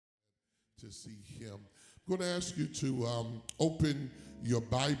to see him. I'm going to ask you to open your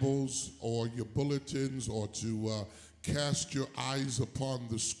Bibles or your bulletins or to cast your eyes upon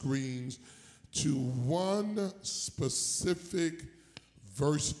the screens to one specific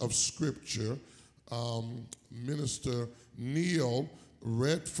verse of Scripture. Minister Neil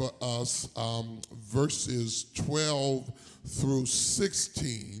read for us verses 12 through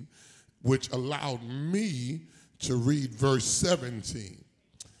 16, which allowed me to read verse 17.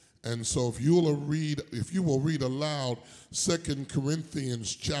 And so if you will read aloud 2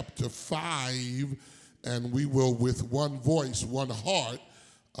 Corinthians chapter 5, and we will with one voice, one heart,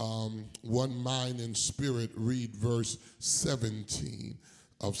 one mind and spirit read verse 17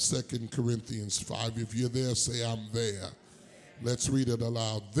 of 2 Corinthians 5. If you're there, say, I'm there. Let's read it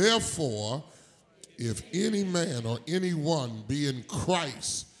aloud. Therefore, if any man or anyone be in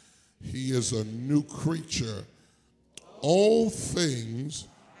Christ, he is a new creature. All things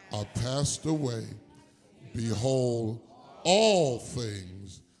are passed away. Behold, all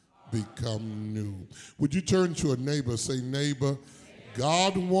things become new. Would you turn to a neighbor, say, neighbor,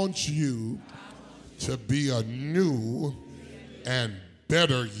 God wants you to be a new and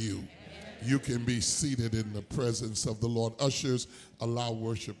better you. You can be seated in the presence of the Lord. Ushers, allow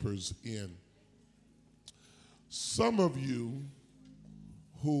worshipers in. Some of you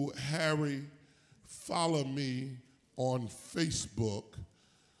who, Harry, follow me on Facebook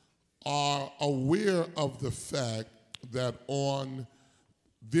are aware of the fact that on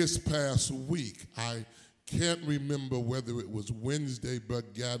this past week, I can't remember whether it was Wednesday,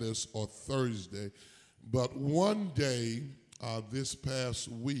 but Gaddis, or Thursday, but one day this past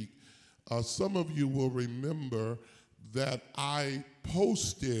week, some of you will remember that I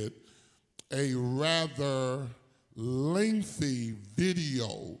posted a rather lengthy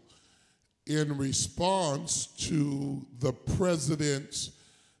video in response to the president's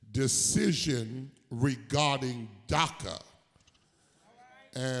decision regarding DACA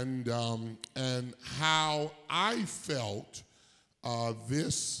and how I felt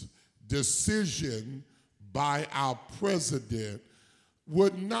this decision by our president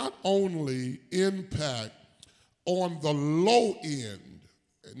would not only impact on the low end,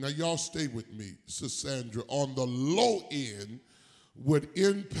 now y'all stay with me, Sister Sandra, on the low end would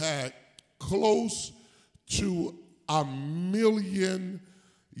impact close to 1 million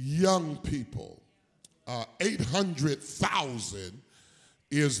young people. 800,000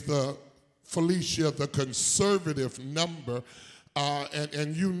 is the conservative number,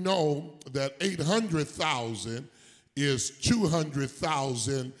 and you know that 800,000 is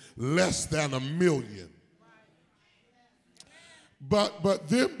 200,000 less than 1 million. But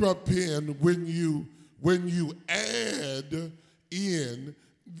then, Brother Penn, when you add in,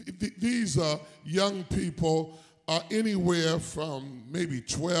 these are young people anywhere from maybe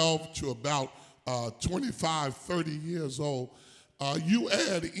 12 to about 25, 30 years old. You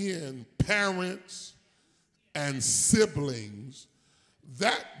add in parents and siblings,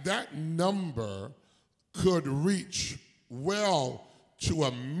 that number could reach well to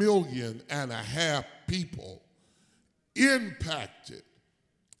 1.5 million people impacted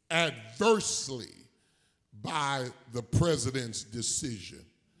adversely by the president's decision.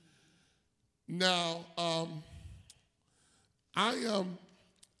 Now, I am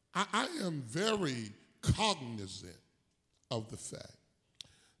very cognizant of the fact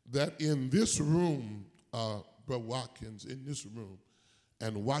that in this room, Brother Watkins, in this room,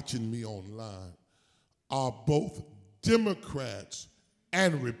 and watching me online, are both Democrats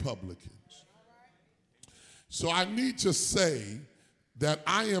and Republicans. So I need to say that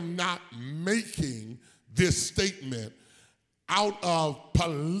I am not making this statement out of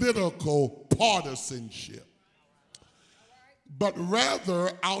political partisanship, but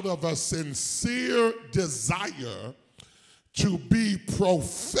rather out of a sincere desire to be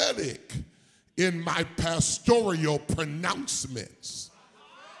prophetic in my pastoral pronouncements.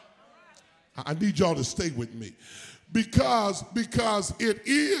 I need y'all to stay with me because it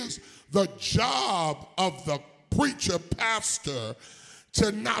is the job of the preacher pastor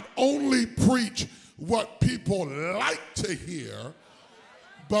to not only preach what people like to hear,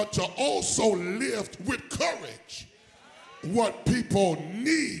 but to also lift with courage what people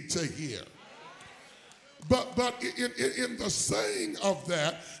need to hear. But in the saying of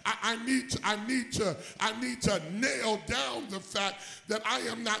that, I need to nail down the fact that I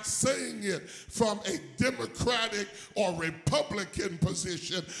am not saying it from a Democratic or Republican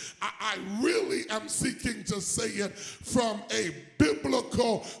position. I really am seeking to say it from a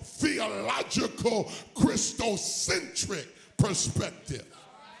biblical, theological, Christocentric perspective.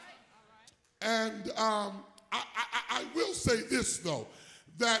 And I will say this though.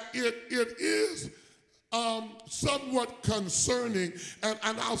 that it is somewhat concerning, and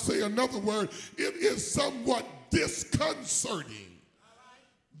I'll say another word, it is somewhat disconcerting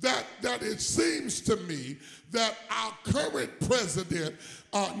that it seems to me that our current president,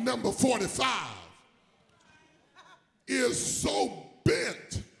 number 45, is so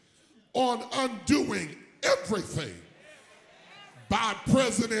bent on undoing everything by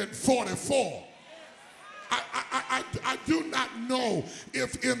President 44. I do not know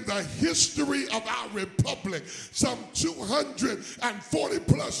if in the history of our republic, some 240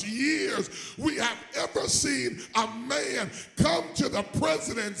 plus years, we have ever seen a man come to the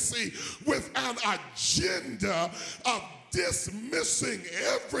presidency with an agenda of dismissing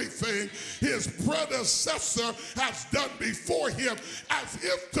everything his predecessor has done before him, as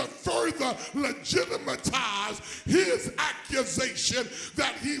if to further legitimize his accusation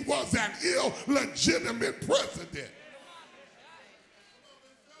that he was an illegitimate president.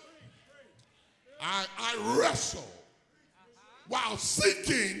 I wrestle while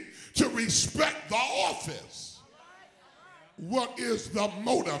seeking to respect the office. What is the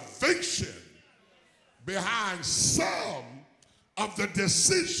motivation behind some of the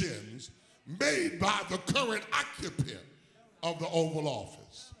decisions made by the current occupant of the Oval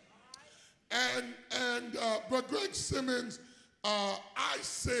Office? But Greg Simmons, I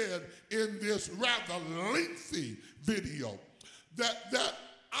said in this rather lengthy video that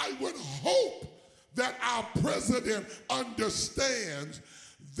I would hope that our president understands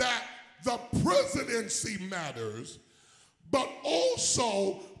that the presidency matters, but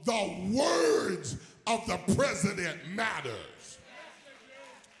also the words of the president matters.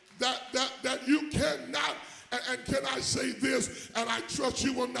 That you cannot, and can I say this, and I trust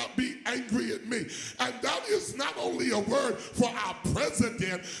you will not be angry at me, and that is not only a word for our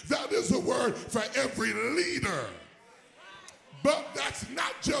president, that is a word for every leader. But that's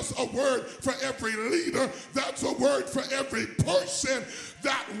not just a word for every leader, that's a word for every person,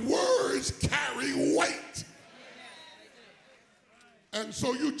 that words carry weight. And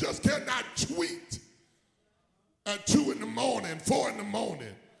so you just cannot tweet at 2 in the morning, 4 in the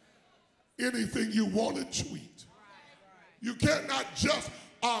morning, anything you want to tweet. You cannot just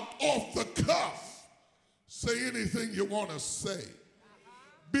off the cuff say anything you want to say,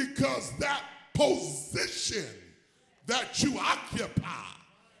 because that position that you occupy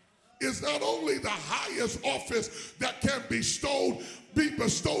is not only the highest office that can be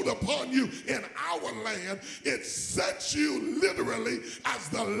bestowed upon you in our land, it sets you literally as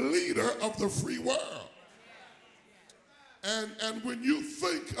the leader of the free world. And when you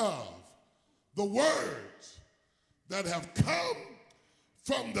think of the words that have come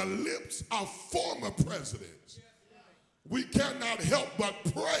from the lips of former presidents, we cannot help but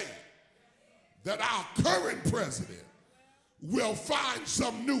pray that our current president will find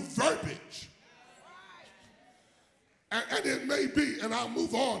some new verbiage. And it may be, and I'll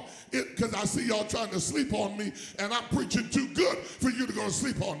move on, because I see y'all trying to sleep on me, and I'm preaching too good for you to go to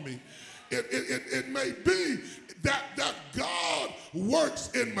sleep on me. It may be that God works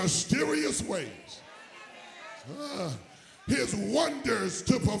in mysterious ways. His wonders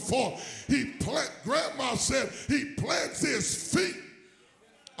to perform. Grandma said he plants his feet.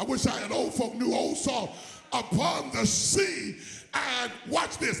 I wish I had old folk knew old song. Upon the sea, and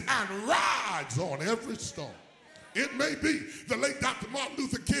watch this, and rides on every storm. It may be the late Dr. Martin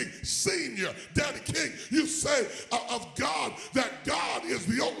Luther King Sr., Daddy King, you say of God that God is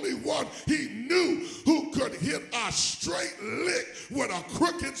the only one he knew who could hit a straight lick with a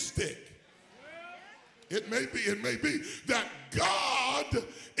crooked stick. It may be that God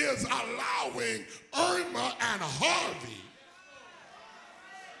is allowing Irma and Harvey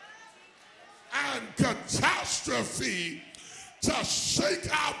and catastrophe to shake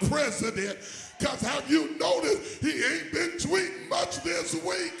our president, because have you noticed he ain't been tweeting much this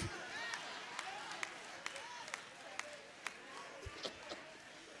week?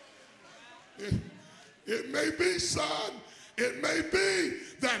 It may be, son, it may be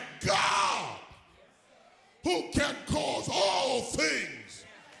that God, who can cause all things,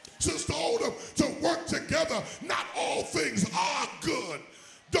 Sister Oldham, to work together, not all things are good.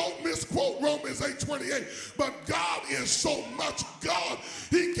 Don't misquote Romans 8:28. But God is so much God,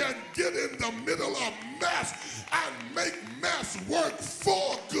 he can get in the middle of mess and make mess work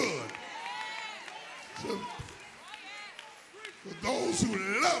for good. For those who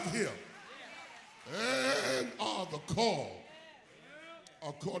love him and are the called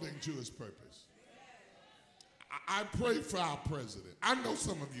according to his purpose. I pray for our president. I know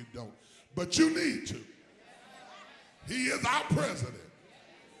some of you don't, but you need to. He is our president.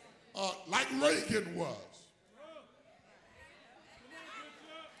 Like Reagan was.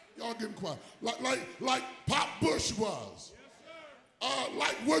 getting quiet. Like Pop Bush was.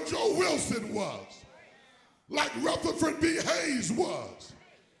 Like Woodrow Wilson was. Like Rutherford B. Hayes was.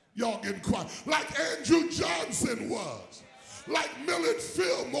 Y'all getting quiet. Like Andrew Johnson was. Like Millard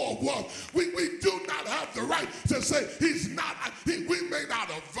Fillmore was. We do not have the right to say he's not, we may not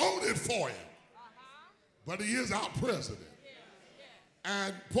have voted for him, but he is our president.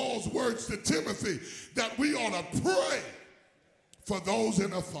 And Paul's words to Timothy that we ought to pray for those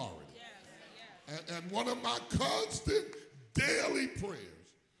in authority. And one of my constant daily prayers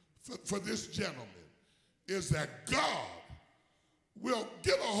for this gentleman is that God will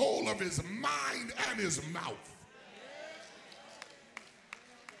get a hold of his mind and his mouth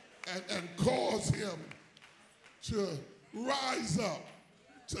and cause him to rise up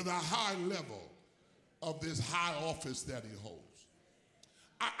to the high level of this high office that he holds.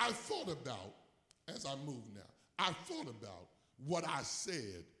 I thought about, as I move now, I thought about what I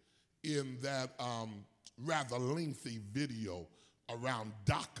said in that rather lengthy video around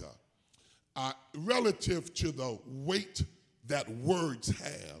DACA relative to the weight that words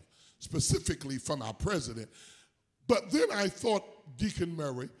have, specifically from our president. But then I thought, Deacon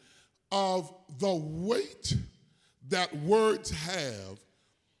Murray, of the weight that words have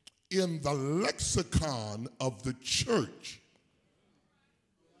in the lexicon of the church.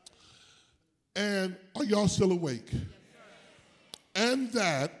 And are y'all still awake? And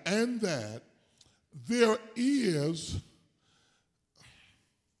that there is,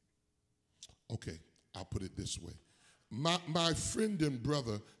 okay, I'll put it this way. My friend and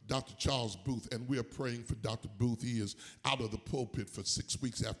brother, Dr. Charles Booth, and we're praying for Dr. Booth. He is out of the pulpit for 6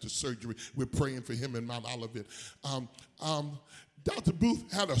 weeks after surgery. We're praying for him in Mount Olivet. Dr.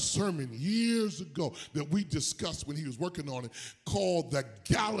 Booth had a sermon years ago that we discussed when he was working on it called The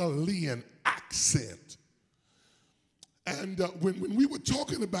Galilean Accent. And when we were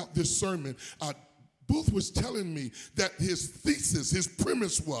talking about this sermon, Booth was telling me that his thesis, his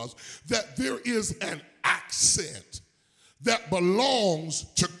premise was that there is an accent that belongs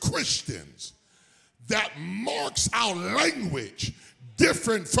to Christians that marks our language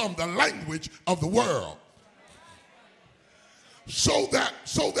different from the language of the world. So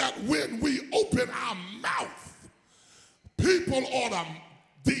that when we open our mouth, people ought to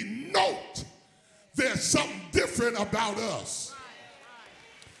denote there's something different about us.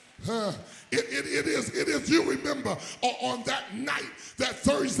 It is, you remember, on that night, that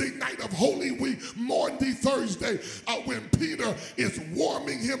Thursday night of Holy Week, Maundy Thursday, when Peter is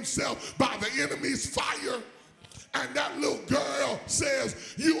warming himself by the enemy's fire, and that little girl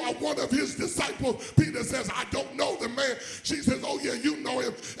says, you are one of his disciples. Peter says, I don't know the man. She says, oh yeah, you know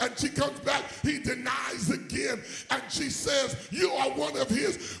him. And she comes back, he denies again. And she says, you are one of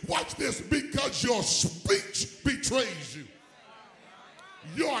his. Watch this, because your speech betrays you.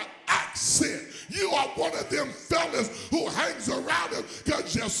 Your accent. You are one of them fellas who hangs around him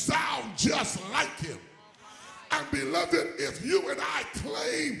because you sound just like him. And beloved, if you and I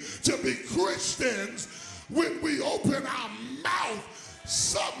claim to be Christians, when we open our mouth,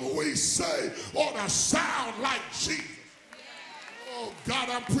 something we say ought to sound like Jesus. Oh, God,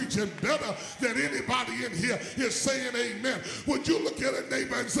 I'm preaching better than anybody in here is saying amen. Would you look at a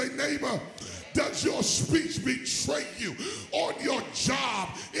neighbor and say, neighbor, does your speech betray you on your job,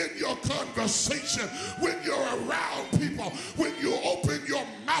 in your conversation, when you're around people, when you open your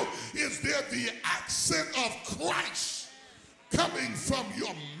mouth? Is there the accent of Christ coming from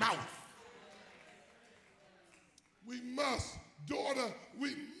your mouth? We must, daughter,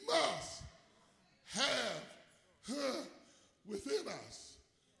 we must have her within us,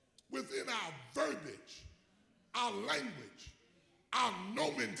 within our verbiage, our language, our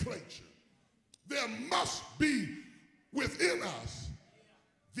nomenclature. There must be within us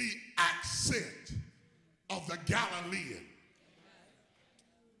the accent of the Galilean.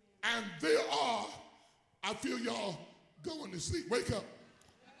 And there are, I feel y'all going to sleep, wake up.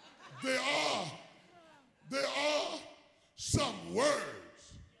 There are some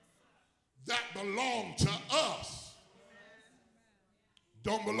words that belong to us,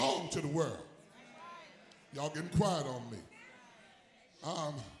 don't belong to the world. Y'all getting quiet on me.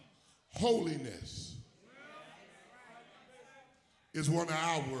 Holiness is one of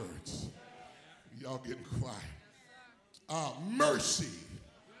our words. Y'all getting quiet. Mercy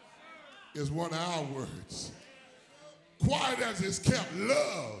is one of our words. Quiet as it's kept,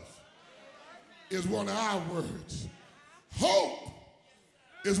 love is one of our words. Hope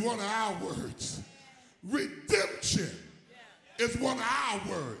is one of our words. Redemption is one of our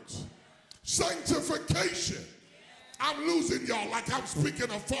words. Sanctification, I'm losing y'all like I'm speaking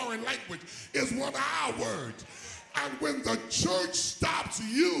a foreign language, is one of our words. And when the church stops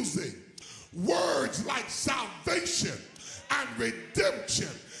using words like salvation and redemption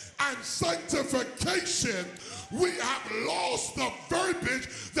and sanctification, we have lost the verbiage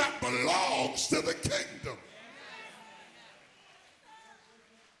that belongs to the kingdom.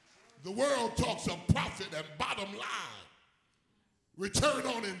 The world talks of profit and bottom line, return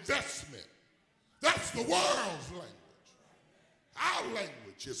on investment. That's the world's language. Our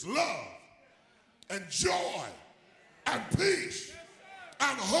language is love and joy and peace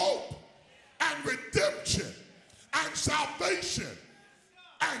and hope and redemption and salvation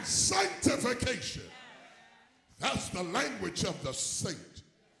and sanctification. That's the language of the saint.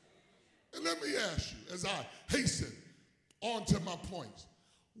 And let me ask you, as I hasten on to my points,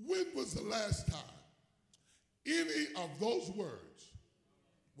 when was the last time any of those words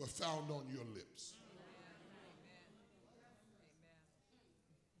were found on your lips?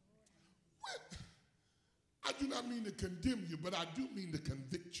 I do not mean to condemn you, but I do mean to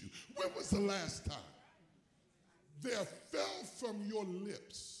convict you. When was the last time there fell from your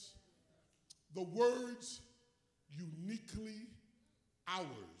lips the words uniquely ours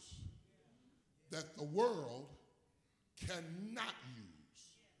that the world cannot use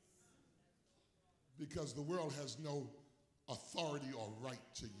because the world has no authority or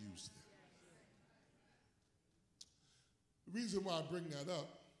right to use them? The reason why I bring that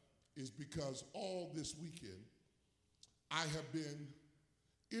up is because all this weekend I have been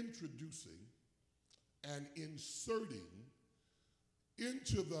introducing and inserting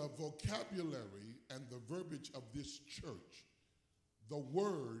into the vocabulary and the verbiage of this church the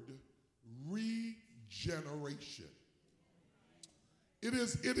word regeneration. It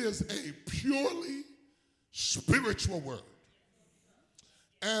is a purely spiritual word,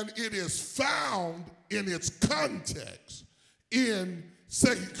 and it is found in its context in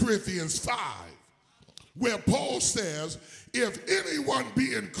 2 Corinthians 5, where Paul says, if anyone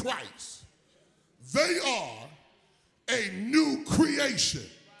be in Christ, they are a new creation.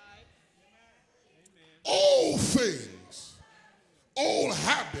 Old things, old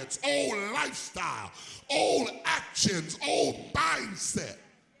habits, old lifestyle, old actions, old mindset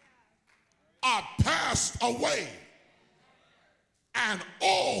are passed away, and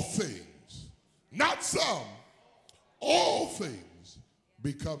all things, not some, all things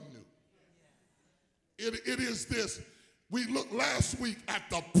become new. It is this. We looked last week at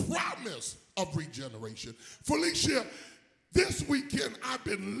the promise of regeneration. Felicia, this weekend I've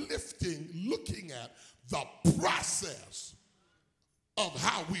been looking at the process of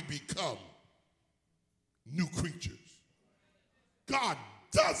how we become new creatures. God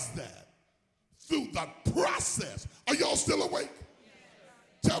does that through the process. Are y'all still awake?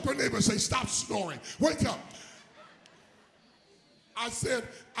 Tell your neighbor, say, stop snoring. Wake up. I said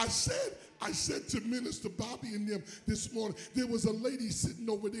to Minister Bobby and them this morning, there was a lady sitting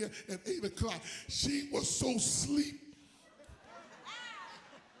over there at 8 o'clock. She was so asleep.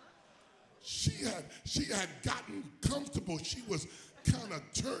 She had gotten comfortable. She was kind of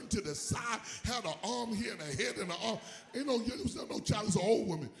turned to the side, had an arm here and a head and an arm. It was no child, it was an old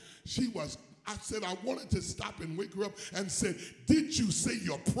woman. I said I wanted to stop and wake her up and said, did you say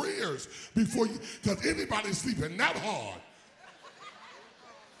your prayers before you, because anybody sleeping that hard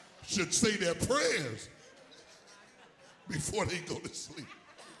should say their prayers before they go to sleep.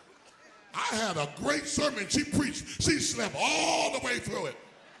 I had a great sermon she preached. She slept all the way through it.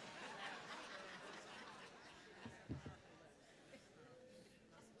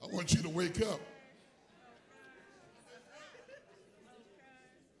 I want you to wake up.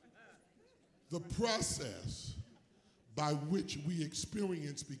 The process by which we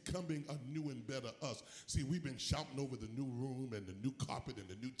experience becoming a new and better us. See, we've been shouting over the new room and the new carpet and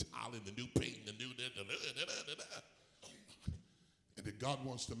the new tile and the new paint and the new and that God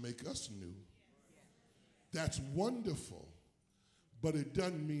wants to make us new. That's wonderful, but it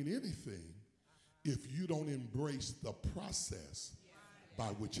doesn't mean anything if you don't embrace the process by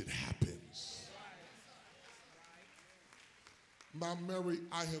which it happens. My Mary,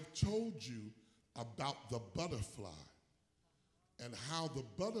 I have told you about the butterfly and how the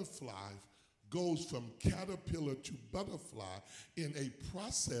butterfly goes from caterpillar to butterfly in a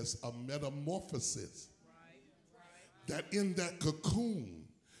process of metamorphosis. That in that cocoon,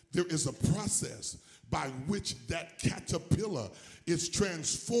 there is a process by which that caterpillar is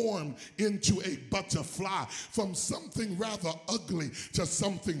transformed into a butterfly, from something rather ugly to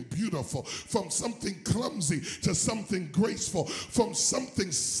something beautiful, from something clumsy to something graceful, from something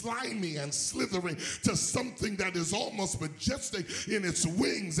slimy and slithering to something that is almost majestic in its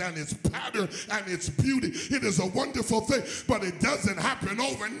wings and its pattern and its beauty. It is a wonderful thing, but it doesn't happen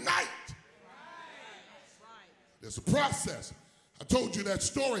overnight. There's a process. I told you that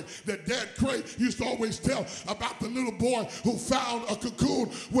story that Dad Craig used to always tell about the little boy who found a cocoon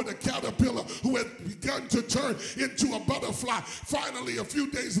with a caterpillar who had begun to turn into a butterfly. Finally, a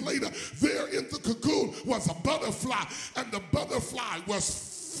few days later, there in the cocoon was a butterfly, and the butterfly was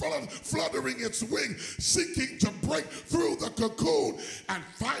fluttering its wings, seeking to break through the cocoon. And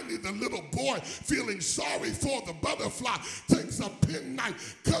finally, the little boy, feeling sorry for the butterfly, takes a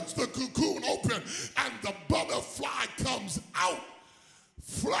penknife, cuts the cocoon open, and the butterfly comes out,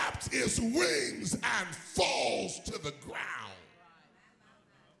 flaps its wings, and falls to the ground.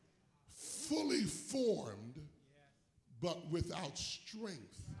 Fully formed, but without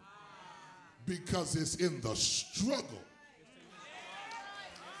strength, because it's in the struggle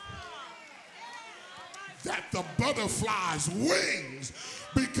that the butterfly's wings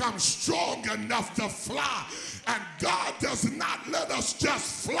become strong enough to fly. And God does not let us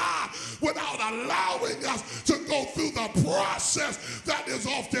just fly without allowing us to go through the process that is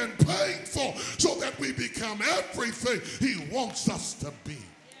often painful so that we become everything He wants us to be.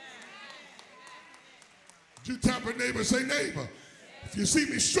 You tap a neighbor, say, neighbor, if you see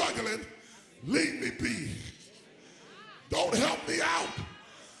me struggling, leave me be. Don't help me out.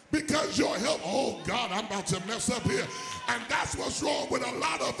 Because your help, oh God, I'm about to mess up here. And that's what's wrong with a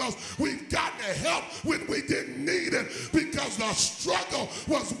lot of us. We've gotten help when we didn't need it because the struggle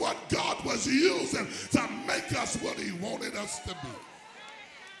was what God was using to make us what He wanted us to be.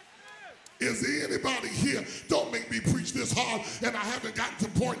 Is there anybody here, don't make me preach this hard and I haven't gotten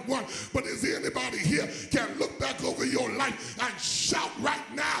to point one, but is there anybody here can look back over your life and shout right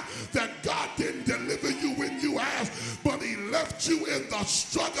now that God didn't deliver you when you asked, but He left you in the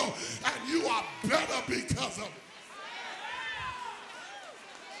struggle and you are better because of it?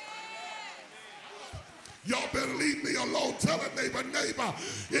 Y'all better leave me alone. Tell a neighbor, neighbor,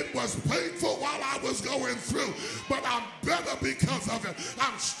 it was painful while I was going through, but I'm better because of it.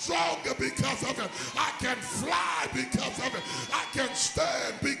 I'm stronger because of it. I can fly because of it. I can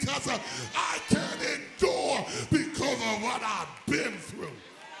stand because of it. I can endure because of what I've been through.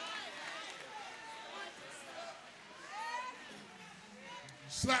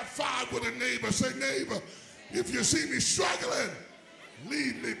 Slap five with a neighbor. Say, neighbor, if you see me struggling,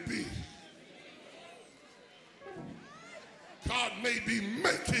 leave me be. God may be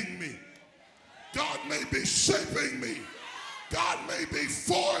making me. God may be shaping me. God may be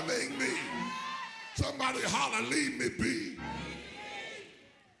forming me. Somebody holler, leave me be.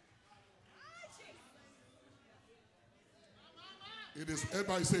 It is,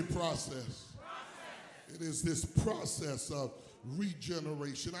 everybody say process. It is this process of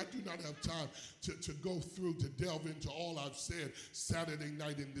regeneration. I do not have time to go through, to delve into all I've said Saturday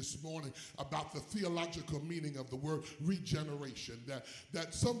night and this morning about the theological meaning of the word regeneration.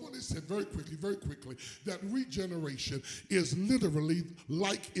 That someone has said very quickly, that regeneration is literally,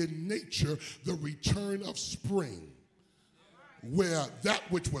 like in nature, the return of spring, where that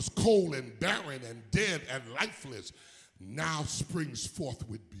which was cold and barren and dead and lifeless now springs forth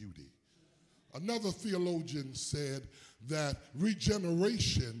with beauty. Another theologian said that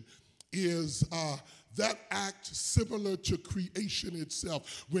regeneration is that act similar to creation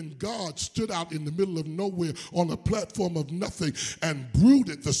itself. When God stood out in the middle of nowhere on a platform of nothing and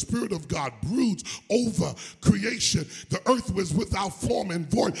brooded, the Spirit of God broods over creation. The earth was without form and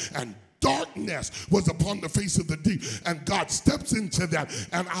void, and darkness was upon the face of the deep. And God steps into that,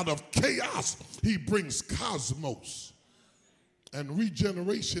 and out of chaos, He brings cosmos. And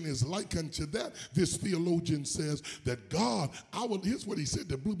regeneration is like unto that. This theologian says that God, here's what he said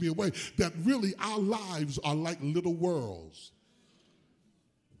that blew me away, that really our lives are like little worlds.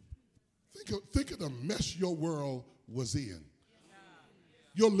 Think of the mess your world was in.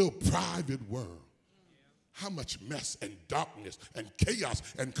 Your little private world. How much mess and darkness and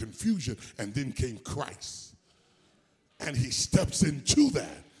chaos and confusion. And then came Christ. And He steps into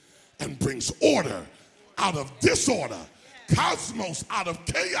that and brings order out of disorder. Cosmos out of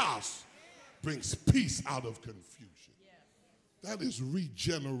chaos, brings peace out of confusion. That is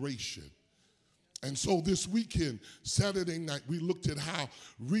regeneration. And so this weekend, Saturday night, we looked at how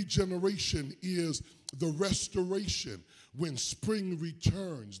regeneration is the restoration when spring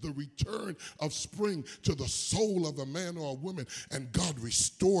returns, the return of spring to the soul of a man or a woman, and God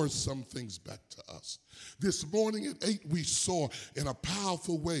restores some things back to us. This morning at 8, we saw in a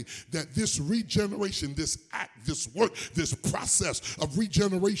powerful way that this regeneration, this act, this work, this process of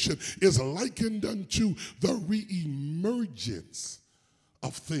regeneration is likened unto the reemergence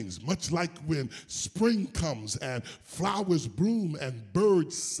of things, much like when spring comes and flowers bloom and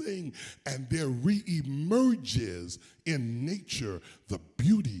birds sing, and there reemerges in nature the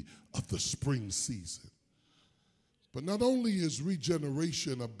beauty of the spring season. But not only is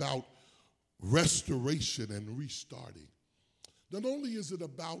regeneration about restoration and restarting, not only is it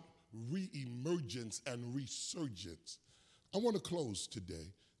about re-emergence and resurgence. I want to close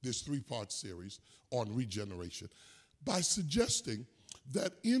today this three-part series on regeneration by suggesting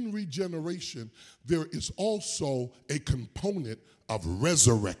that in regeneration there is also a component of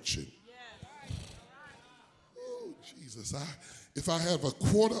resurrection. Oh, Jesus, if I have a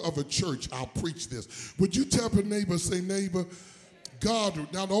quarter of a church, I'll preach this. Would you tell a neighbor, say, neighbor,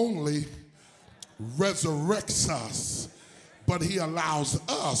 God not only resurrects us, but he allows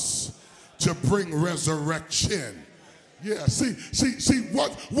us to bring resurrection. Yeah, see,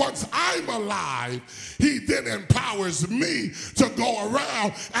 once I'm alive, he then empowers me to go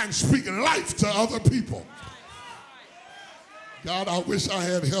around and speak life to other people. God, I wish I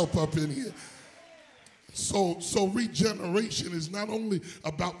had help up in here. So regeneration is not only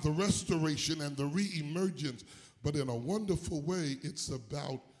about the restoration and the re-emergence, but in a wonderful way, it's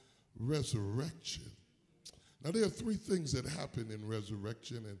about resurrection. Now, there are three things that happen in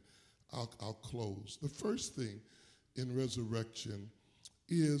resurrection, and I'll close. The first thing in resurrection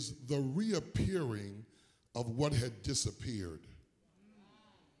is the reappearing of what had disappeared.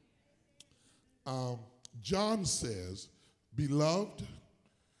 John says, beloved,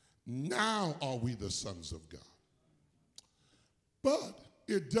 now are we the sons of God. But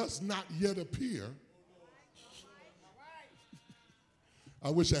it does not yet appear. I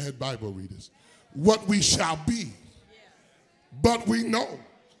wish I had Bible readers. What we shall be. But we know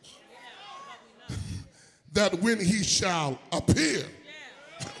that when he shall appear,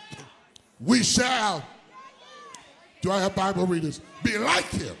 we shall, do I have Bible readers? Be like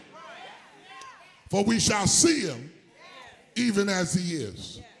him. For we shall see him even as he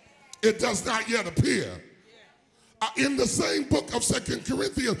is. It does not yet appear. In the same book of 2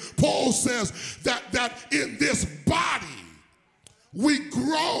 Corinthians, Paul says that in this body we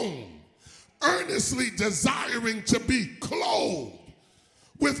groan, earnestly desiring to be clothed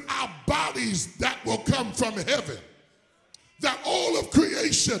with our bodies that will come from heaven. That all of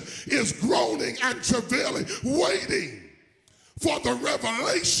creation is groaning and travailing, waiting for the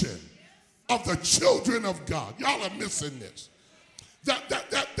revelation of the children of God. Y'all are missing this.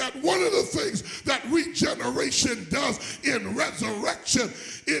 That one of the things that regeneration does in resurrection,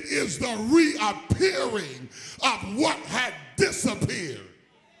 it is the reappearing of what had disappeared.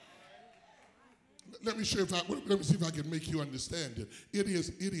 Let me see if I can make you understand it. It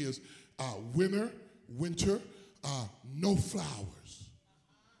is winter, no flowers,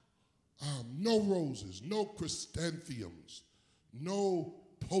 no roses, no chrysanthemums, no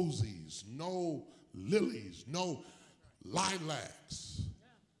posies, no lilies, no lilacs.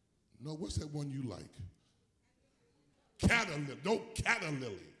 No, what's that one you like? No catter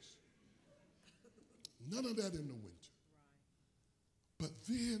lilies. None of that in the winter. But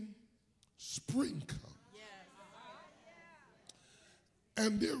then spring comes.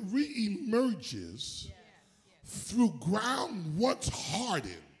 And there re-emerges through ground once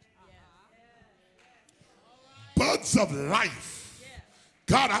hardened. Buds of life.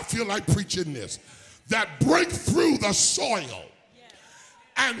 God, I feel like preaching this. That break through the soil.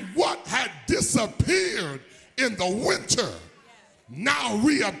 And what had disappeared in the winter now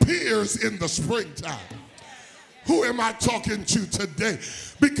reappears in the springtime. Who am I talking to today?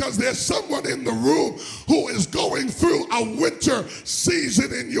 Because there's someone in the room who is going through a winter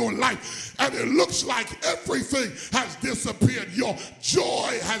season in your life, and it looks like everything has disappeared. Your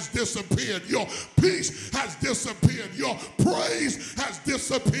joy has disappeared. Your peace has disappeared. Your praise has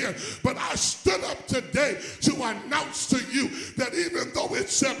disappeared. But I stood up today to announce to you that even though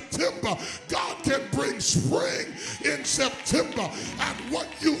it's September, God can bring spring in September. And what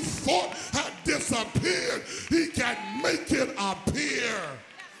you thought had disappeared, he can make it appear.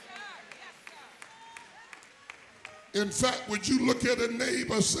 In fact, would you look at a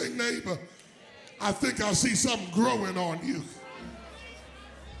neighbor, say, neighbor, I think I see something growing on you.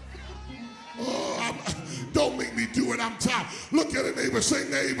 Oh, don't make me do it, I'm tired. Look at a neighbor, say,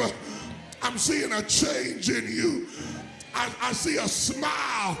 neighbor, I'm seeing a change in you. I see a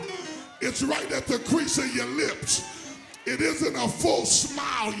smile. It's right at the crease of your lips. It isn't a full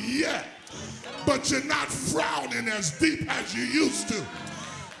smile yet, but you're not frowning as deep as you used to.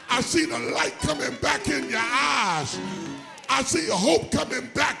 I see the light coming back in your eyes. I see your hope coming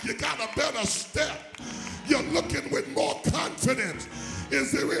back. You got a better step. You're looking with more confidence.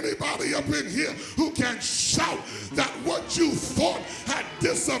 Is there anybody up in here who can shout that what you thought had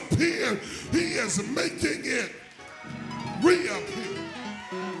disappeared, he is making it reappear?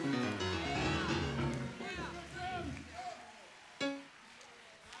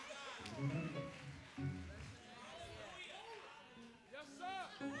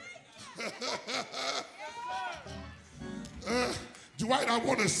 Dwight, I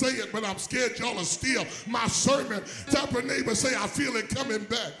want to say it, but I'm scared y'all will steal my sermon. Tell your neighbor, say, I feel it coming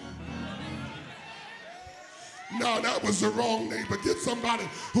back. No, that was the wrong neighbor. Get somebody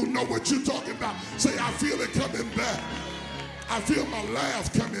who know what you're talking about. Say, I feel it coming back. I feel my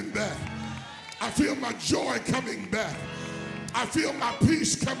laugh coming back. I feel my joy coming back. I feel my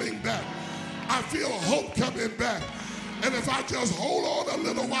peace coming back. I feel hope coming back. And if I just hold on a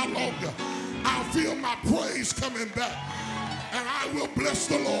little while longer, I'll feel my praise coming back. And I will bless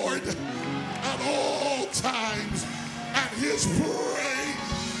the Lord at all times, and his praise.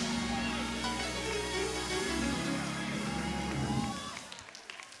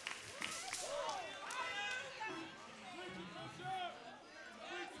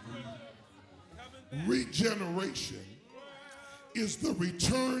 Regeneration is the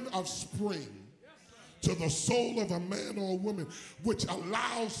return of spring to the soul of a man or a woman, which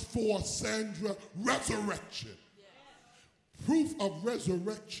allows for, Sandra, resurrection. Proof of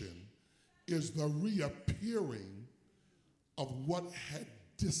resurrection is the reappearing of what had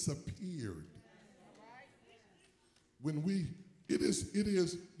disappeared. When it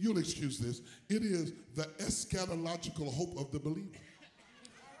is, you'll excuse this, it is the eschatological hope of the believer.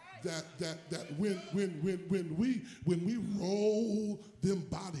 That when we roll them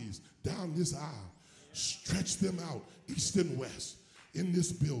bodies down this aisle, stretch them out east and west in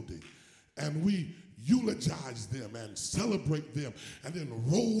this building, and we eulogize them and celebrate them, and then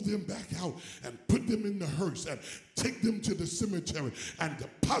roll them back out and put them in the hearse and take them to the cemetery and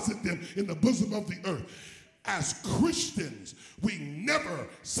deposit them in the bosom of the earth. As Christians, we never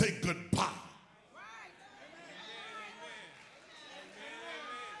say goodbye.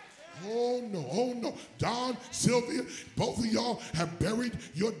 Oh no. Don, Sylvia, both of y'all have buried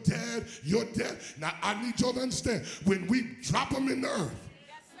your dad. Now, I need y'all to understand, when we drop them in the earth,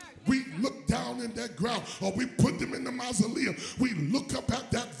 we look down in that ground, or we put them in the mausoleum, we look up at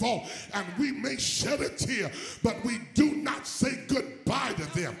that vault, and we may shed a tear, but we do not say goodbye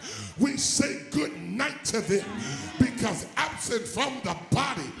to them. We say good night to them, because absent from the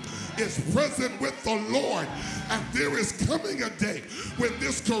body is present with the Lord. And there is coming a day when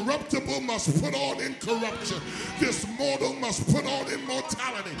this corruptible must put on incorruption, this mortal must put on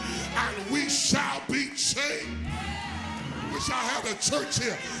immortality, and we shall be changed. Wish I had a church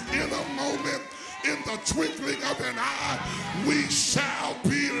here. In a moment, in the twinkling of an eye, we shall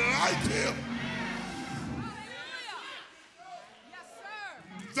be like him.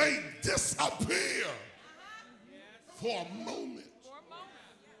 They disappear for a moment.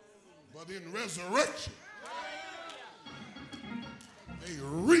 But in resurrection, they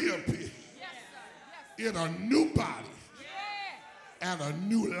reappear in a new body and a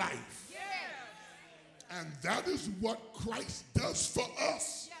new life. And that is what Christ does for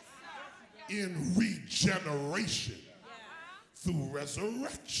us in regeneration through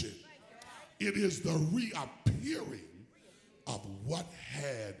resurrection. It is the reappearing of what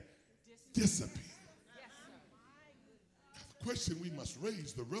had disappeared. The question we must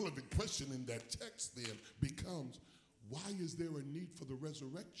raise, the relevant question in that text then becomes, why is there a need for the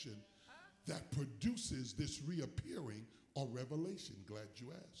resurrection that produces this reappearing or revelation? Glad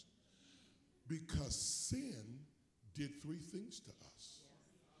you asked. Because sin did three things to us.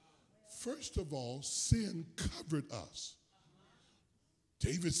 First of all, sin covered us.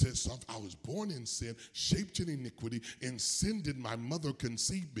 David says, I was born in sin, shaped in iniquity, in sin did my mother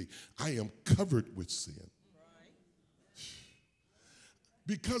conceive me. I am covered with sin.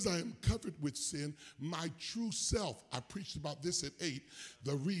 Because I am covered with sin, my true self, I preached about this at 8,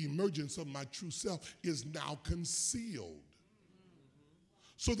 the reemergence of my true self is now concealed.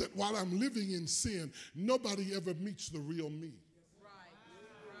 So that while I'm living in sin, nobody ever meets the real me.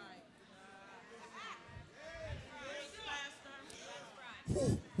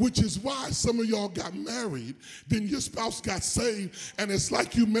 Which is why some of y'all got married, then your spouse got saved, and it's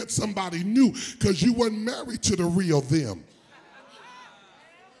like you met somebody new because you weren't married to the real them.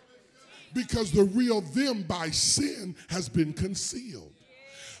 Because the real them by sin has been concealed.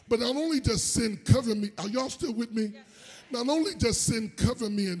 But not only does sin cover me, are y'all still with me? Not only does sin cover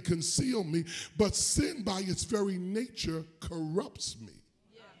me and conceal me, but sin by its very nature corrupts me.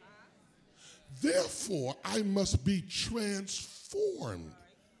 Therefore, I must be transformed.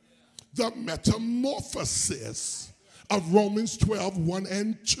 The metamorphosis of Romans 12, 1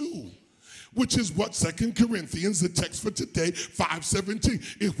 and 2, which is what 2 Corinthians, the text for today, 5:17.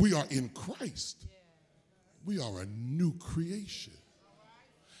 If we are in Christ, we are a new creation.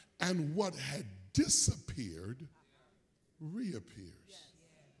 And what had disappeared reappears.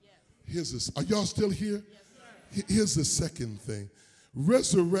 Are y'all still here? Here's the second thing.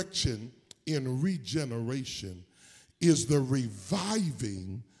 Resurrection in regeneration is the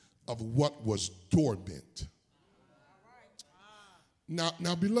reviving of what was dormant.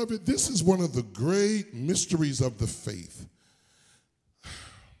 Now, beloved, this is one of the great mysteries of the faith.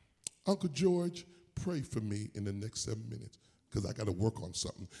 Uncle George, pray for me in the next 7 minutes because I got to work on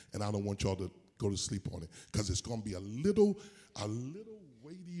something, and I don't want y'all to go to sleep on it because it's going to be a little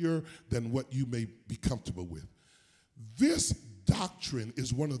weightier than what you may be comfortable with. This doctrine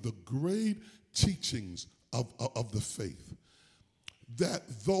is one of the great teachings of the faith, that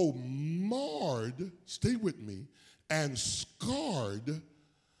though marred, stay with me, and scarred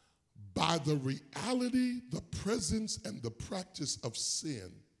by the reality, the presence, and the practice of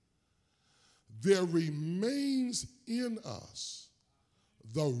sin, there remains in us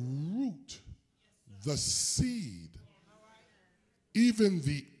the root, the seed, even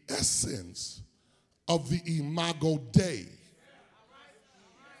the essence of the imago Dei,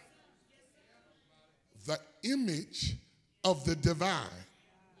 the image of the divine.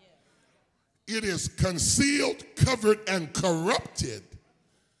 It is concealed, covered, and corrupted,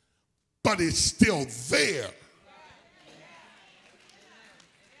 but it's still there.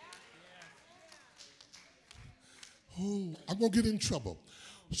 Oh, I'm going to get in trouble.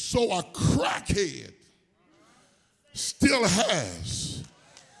 So a crackhead still has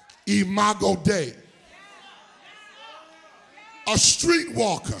imago Dei. A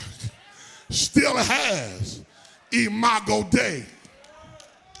streetwalker still has imago Dei.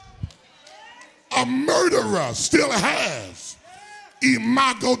 A murderer still has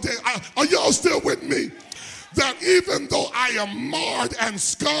imago Dei. Are y'all still with me? That even though I am marred and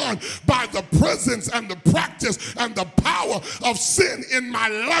scarred by the presence and the practice and the power of sin in my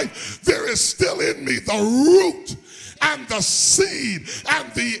life, there is still in me the root and the seed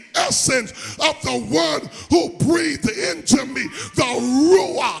and the essence of the one who breathed into me the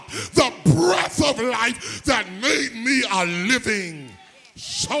ruach, the breath of life that made me a living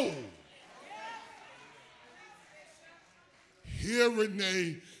soul. Here,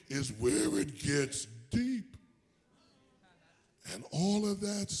 Renee, is where it gets deep. And all of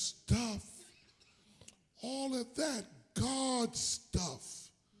that stuff, all of that God stuff,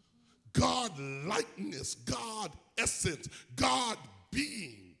 God likeness, God essence, God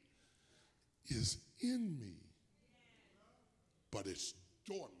being is in me, but it's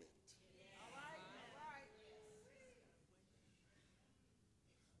dormant.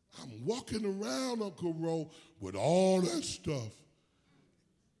 I'm walking around, Uncle Ro, with all that stuff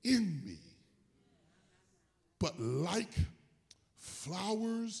in me. But like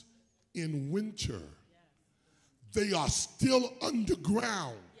flowers in winter, they are still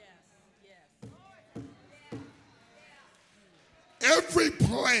underground. Every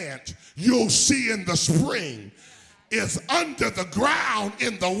plant you'll see in the spring is under the ground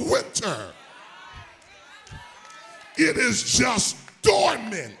in the winter. It is just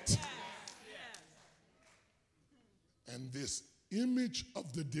dormant. And this image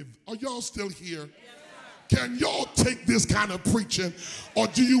of the divine, are y'all still here? Can y'all take this kind of preaching, or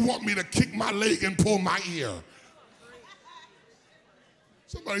do you want me to kick my leg and pull my ear?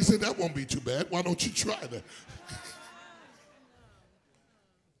 Somebody said that won't be too bad. Why don't you try that?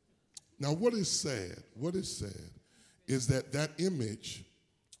 Now, what is sad is that that image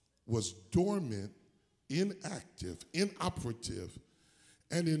was dormant, inactive, inoperative,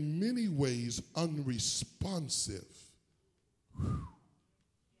 and in many ways unresponsive.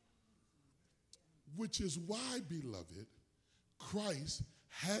 Which is why, beloved, Christ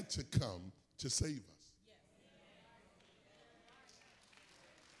had to come to save us.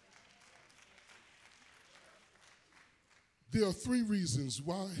 There are 3 reasons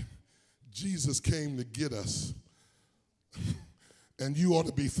why Jesus came to get us, and you ought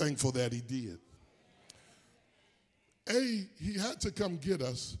to be thankful that he did. A, he had to come get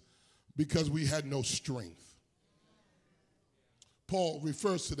us because we had no strength. Paul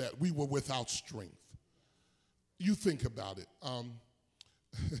refers to that. We were without strength. You think about it.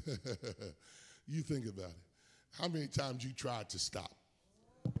 You think about it. How many times you tried to stop?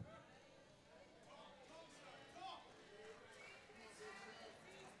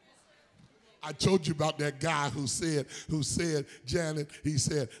 I told you about that guy who said, Janet, he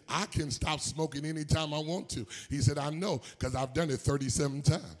said, I can stop smoking anytime I want to. He said, I know, because I've done it 37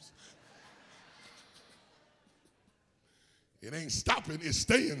 times. It ain't stopping, it's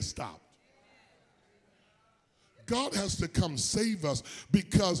staying stopped. God has to come save us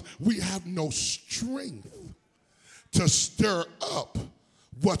because we have no strength to stir up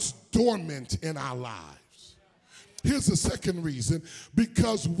what's dormant in our lives. Here's the second reason,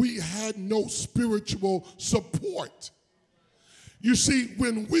 because we had no spiritual support. You see,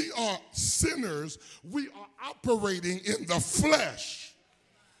 when we are sinners, we are operating in the flesh.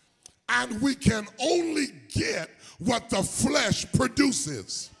 And we can only get what the flesh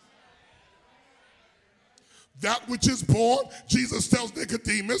produces. That which is born, Jesus tells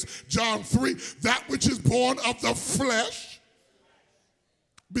Nicodemus, John 3, that which is born of the flesh,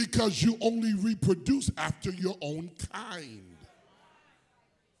 because you only reproduce after your own kind.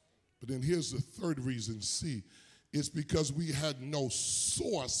 But then here's the third reason, C. It's because we had no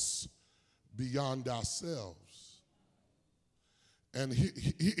source beyond ourselves. And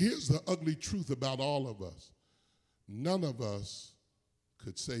here's the ugly truth about all of us. None of us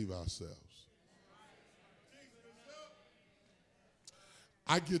could save ourselves.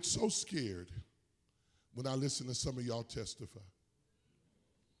 I get so scared when I listen to some of y'all testify.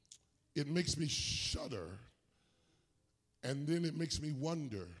 It makes me shudder, and then it makes me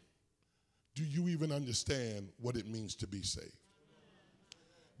wonder, do you even understand what it means to be saved?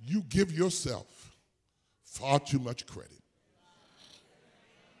 You give yourself far too much credit.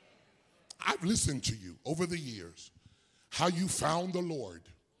 I've listened to you over the years, how you found the Lord,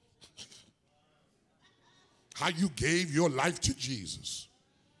 how you gave your life to Jesus,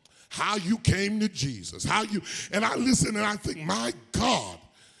 how you came to Jesus, and I listen and I think, my God,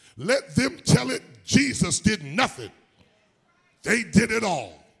 let them tell it Jesus did nothing. They did it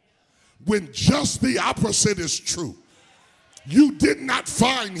all. When just the opposite is true. You did not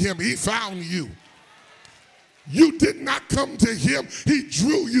find him, he found you. You did not come to him, he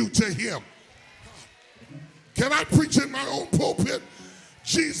drew you to him. Can I preach in my own pulpit?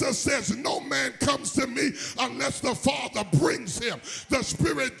 Jesus says, no man comes to me unless the Father brings him. The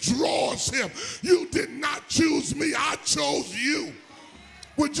Spirit draws him. You did not choose me, I chose you.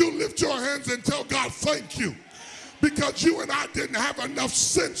 Would you lift your hands and tell God, thank you? Because you and I didn't have enough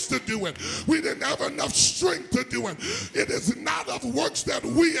sense to do it. We didn't have enough strength to do it. It is not of works that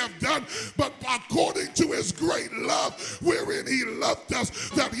we have done, but according to his great love, wherein he loved us,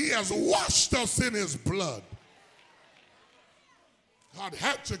 that he has washed us in his blood. God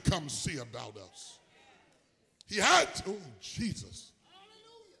had to come see about us. He had to, oh Jesus.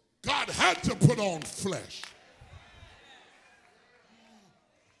 God had to put on flesh.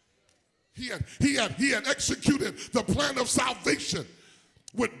 He had executed the plan of salvation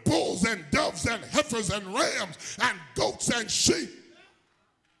with bulls and doves and heifers and rams and goats and sheep,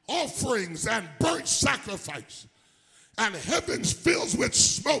 offerings and burnt sacrifice. And heavens fills with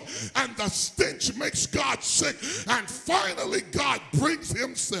smoke, and the stench makes God sick. And finally, God brings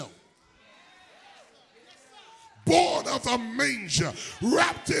himself. Born of a manger,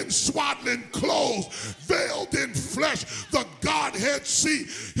 wrapped in swaddling clothes, veiled in flesh, the Godhead see,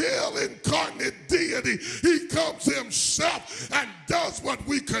 hail incarnate deity. He comes himself and does what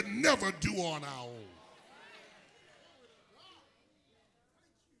we could never do on our own.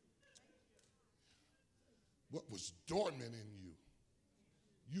 What was dormant in you,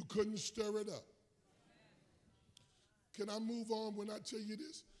 you couldn't stir it up. Can I move on when I tell you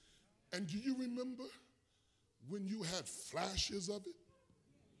this? And do you remember when you had flashes of it?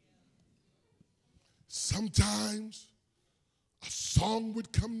 Sometimes a song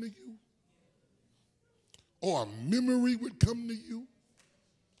would come to you, or a memory would come to you,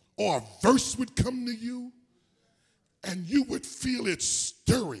 or a verse would come to you, and you would feel it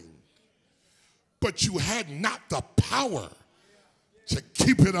stirring, but you had not the power to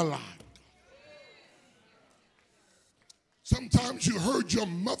keep it alive. Sometimes you heard your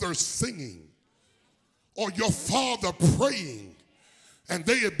mother singing, or your father praying, and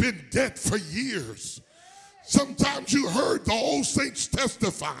they had been dead for years. Sometimes you heard the old saints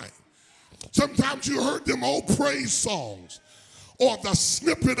testifying. Sometimes you heard them old praise songs, or the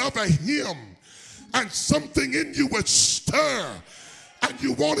snippet of a hymn, and something in you would stir, and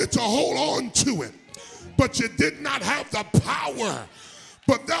you wanted to hold on to it, but you did not have the power.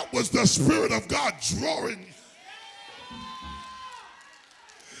 But that was the Spirit of God drawing you.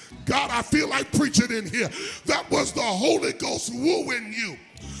 God, I feel like preaching in here. That was the Holy Ghost wooing you.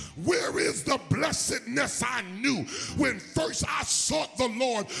 Where is the blessedness I knew when first I sought the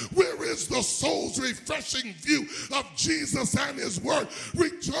Lord? Where is the soul's refreshing view of Jesus and his word?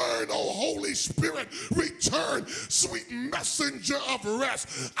 Return, O Holy Spirit, return, sweet messenger of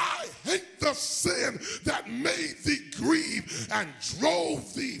rest. I hate the sin that made thee grieve and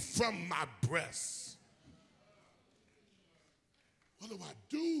drove thee from my breast. What do I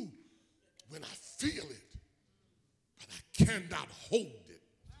do when I feel it, but I cannot hold it?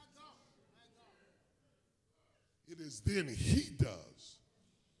 It is then he does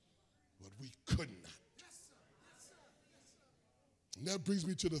what we could not. And that brings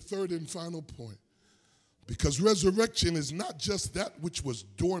me to the third and final point. Because resurrection is not just that which was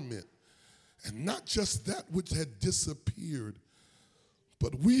dormant and not just that which had disappeared,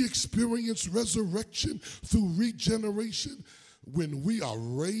 but we experience resurrection through regeneration when we are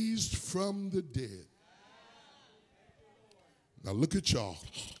raised from the dead. Now look at y'all.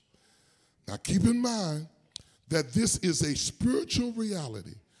 Now keep in mind that this is a spiritual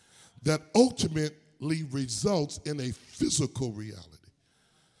reality that ultimately results in a physical reality.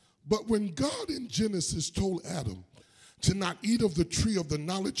 But when God in Genesis told Adam to not eat of the tree of the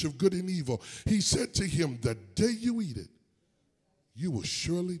knowledge of good and evil, he said to him, the day you eat it, you will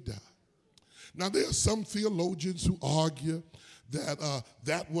surely die. Now there are some theologians who argue that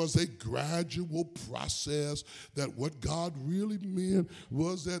that was a gradual process, that what God really meant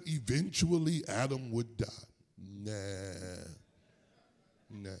was that eventually Adam would die.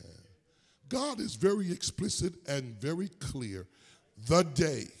 Nah. God is very explicit and very clear. The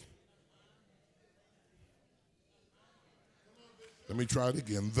day. Let me try it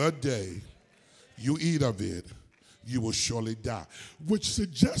again. The day you eat of it, you will surely die. Which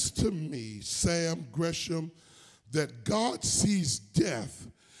suggests to me, Sam Gresham, that God sees death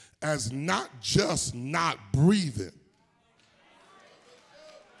as not just not breathing.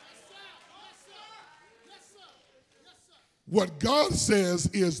 What God says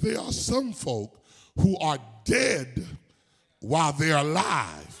is there are some folk who are dead while they're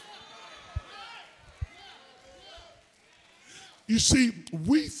alive. You see,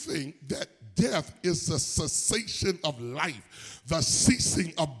 we think that death is the cessation of life, the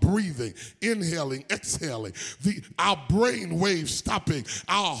ceasing of breathing, inhaling, exhaling, our brain waves stopping,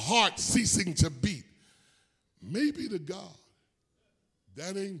 our heart ceasing to beat. Maybe to God,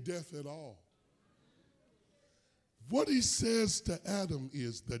 that ain't death at all. What he says to Adam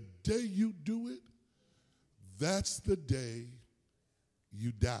is, the day you do it, that's the day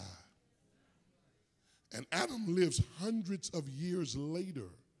you die. And Adam lives hundreds of years later,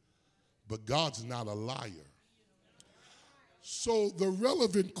 but God's not a liar. So the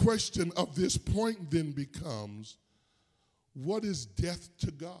relevant question of this point then becomes, what is death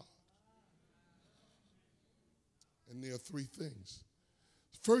to God? And there are three things.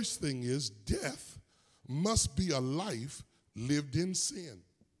 First thing is, death must be a life lived in sin.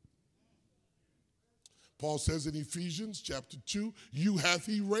 Paul says in Ephesians chapter 2, you hath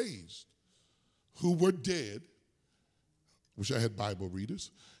he raised, who were dead, wish I had Bible readers,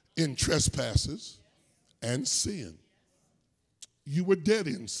 in trespasses and sin. You were dead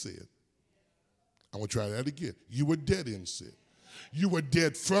in sin. I want to try that again. You were dead in sin. You were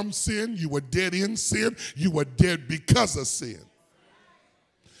dead from sin. You were dead in sin. You were dead because of sin.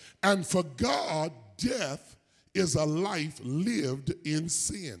 And for God, death is a life lived in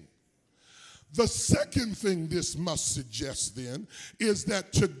sin. The second thing this must suggest then is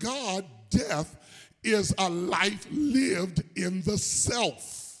that to God, death is a life lived in the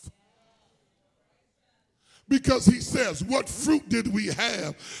self. Because he says, what fruit did we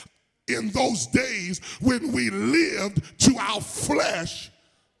have in those days when we lived to our flesh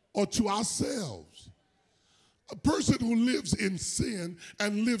or to ourselves? A person who lives in sin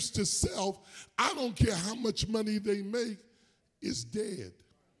and lives to self, I don't care how much money they make, is dead.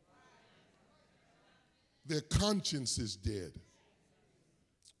 Their conscience is dead.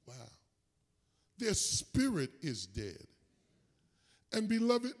 Wow. Their spirit is dead. And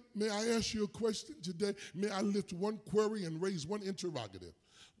beloved, may I ask you a question today? May I lift one query and raise one interrogative?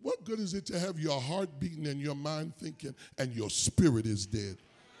 What good is it to have your heart beating and your mind thinking and your spirit is dead?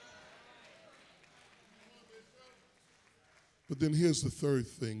 But then here's the third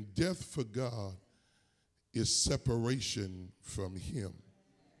thing. Death for God is separation from him.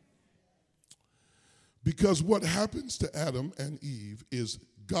 Because what happens to Adam and Eve is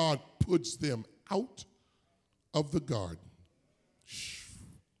God puts them out of the garden.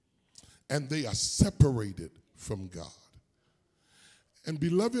 And they are separated from God. And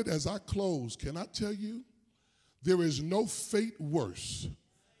beloved, as I close, can I tell you, there is no fate worse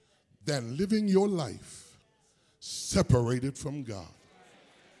than living your life separated from God.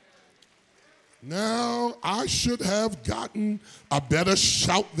 Now, I should have gotten a better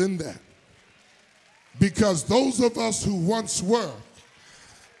shout than that. Because those of us who once were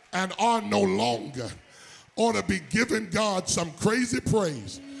and are no longer ought to be giving God some crazy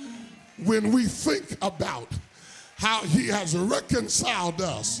praise when we think about how he has reconciled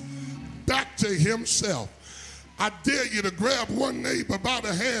us back to himself. I dare you to grab one neighbor by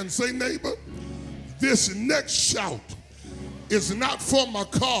the hand, say, neighbor, this next shout is not for my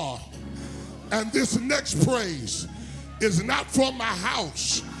car, and this next praise is not for my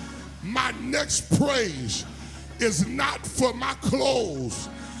house. My next praise is not for my clothes.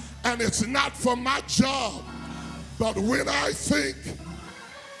 And it's not for my job, but when I think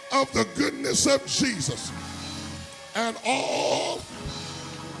of the goodness of Jesus and all,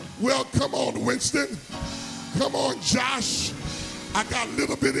 well, come on, Winston. Come on, Josh. I got a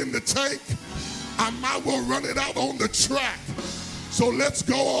little bit in the tank. I might well run it out on the track. So let's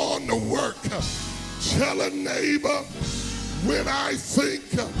go on to work. Tell a neighbor, when I think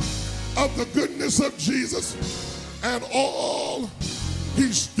of the goodness of Jesus and all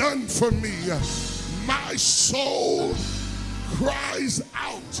he's done for me, my soul cries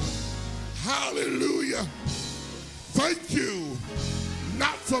out, hallelujah. Thank you,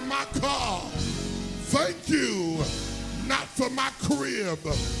 not for my car. Thank you, not for my crib.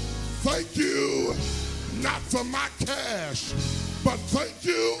 Thank you, not for my cash, but thank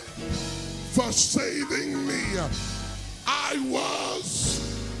you for saving me. I was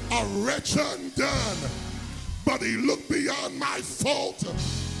a wretch undone, but he looked beyond my fault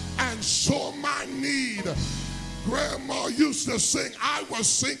and saw my need. Grandma used to sing, I was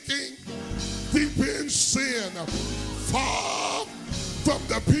sinking deep in sin, far from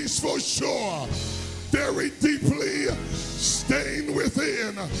the peaceful shore, very deeply stained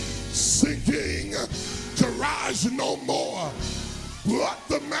within, sinking to rise no more. But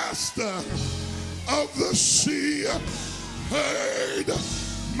the master of the sea heard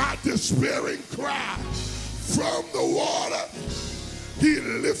my despairing cry from the water. He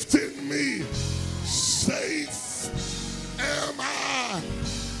lifted me, safe am I.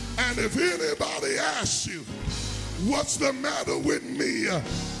 And if anybody asks you, what's the matter with me?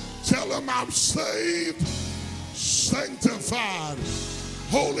 Tell them I'm saved, sanctified,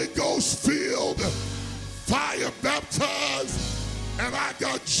 Holy Ghost filled, fire baptized, and I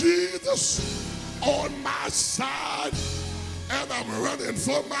got Jesus on my side, and I'm running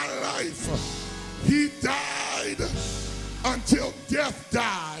for my life. He died until death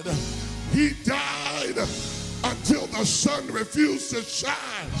died. He died until the sun refused to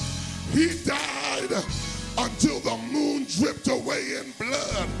shine. He died until the moon dripped away in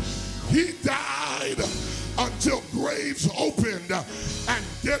blood. He died until graves opened and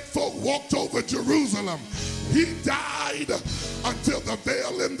dead folk walked over Jerusalem. He died until the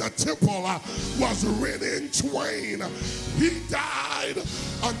veil in the temple was rent in twain. He died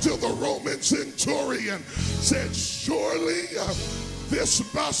until the Roman centurion said, surely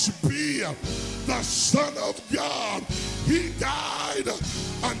this must be the Son of God. He died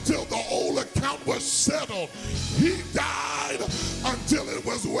until the old account was settled. He died until it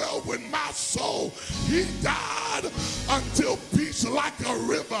was well with my soul. He died until peace like a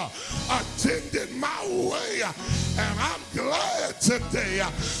river attended my way. And I'm glad today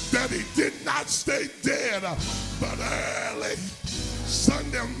that he did not stay dead, but early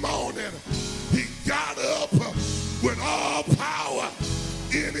Sunday morning he got up with all power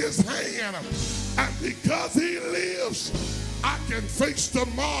in his hand. And because he lives, I can face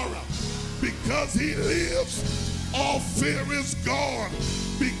tomorrow. Because he lives, all fear is gone.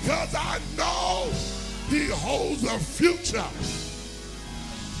 Because I know he holds a future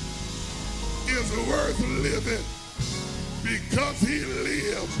is worth living. Because he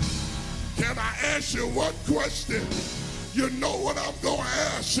lives. Can I ask you one question? You know what I'm going to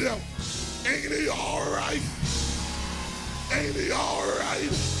ask you. Ain't he all right? Ain't he all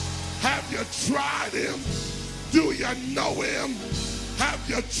right? Have you tried him? Do you know him? Have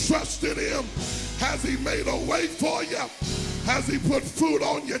you trusted him? Has he made a way for you? Has he put food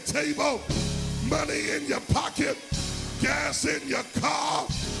on your table? Money in your pocket? Gas in your car?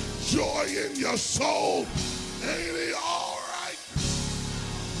 Joy in your soul? Ain't he all right?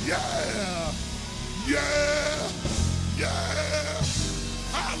 Yeah. Yeah. Yeah.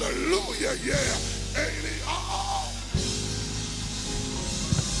 Hallelujah. Yeah. Ain't he all?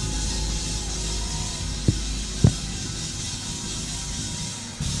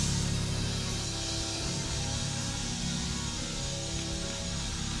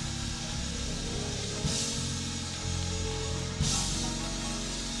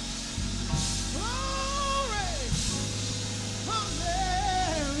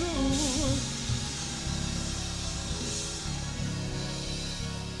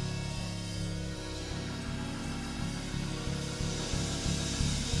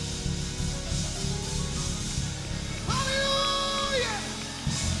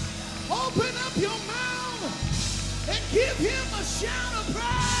 Give him a shout of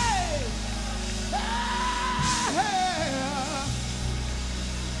praise.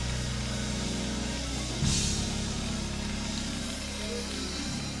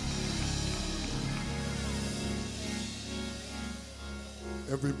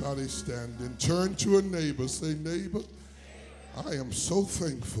 Everybody stand and turn to a neighbor. Say, neighbor, I am so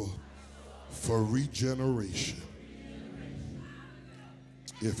thankful for regeneration.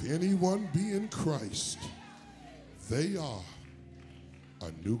 If anyone be in Christ, they are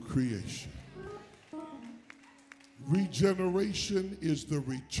a new creation. Regeneration is the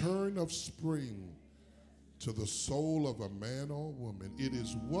return of spring to the soul of a man or woman. It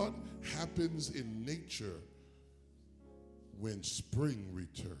is what happens in nature when spring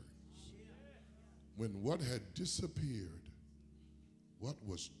returns. When what had disappeared, what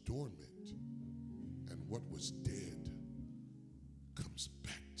was dormant, and what was dead comes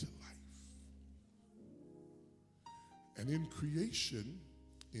back to life. And in creation,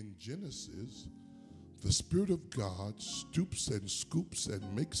 in Genesis, the Spirit of God stoops and scoops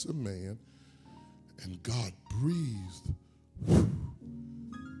and makes a man, and God breathed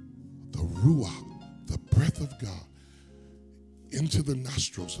the ruach, the breath of God, into the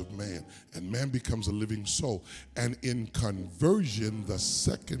nostrils of man, and man becomes a living soul. And in conversion, the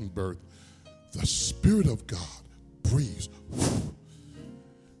second birth, the Spirit of God breathes.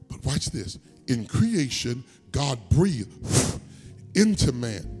 But watch this. In creation, God breathed into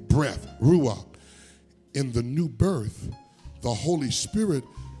man, breath, ruach. In the new birth, the Holy Spirit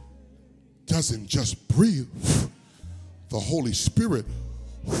doesn't just breathe. The Holy Spirit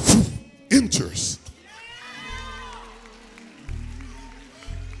enters.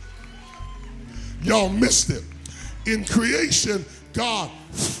 Y'all missed it. In creation, God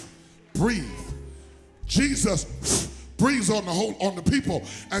breathed. Jesus breathes on the people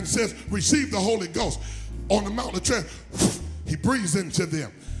and says, receive the Holy Ghost. On the Mount of Transfiguration, he breathes into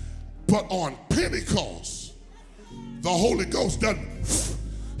them. But on Pentecost, the Holy Ghost doesn't.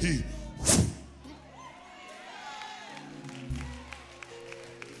 He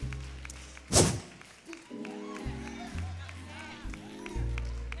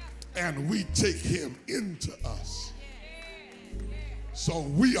and we take him into us. So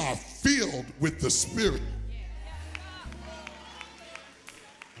we are filled with the Spirit.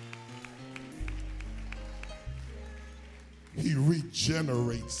 He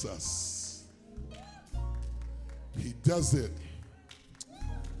regenerates us. He does it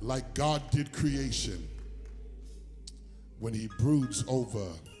like God did creation when he broods over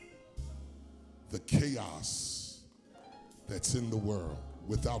the chaos that's in the world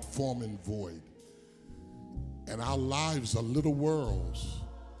without form and void. And our lives are little worlds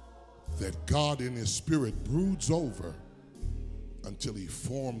that God in his Spirit broods over until he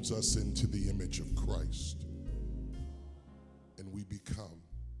forms us into the image of Christ. And we become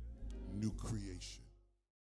new creation.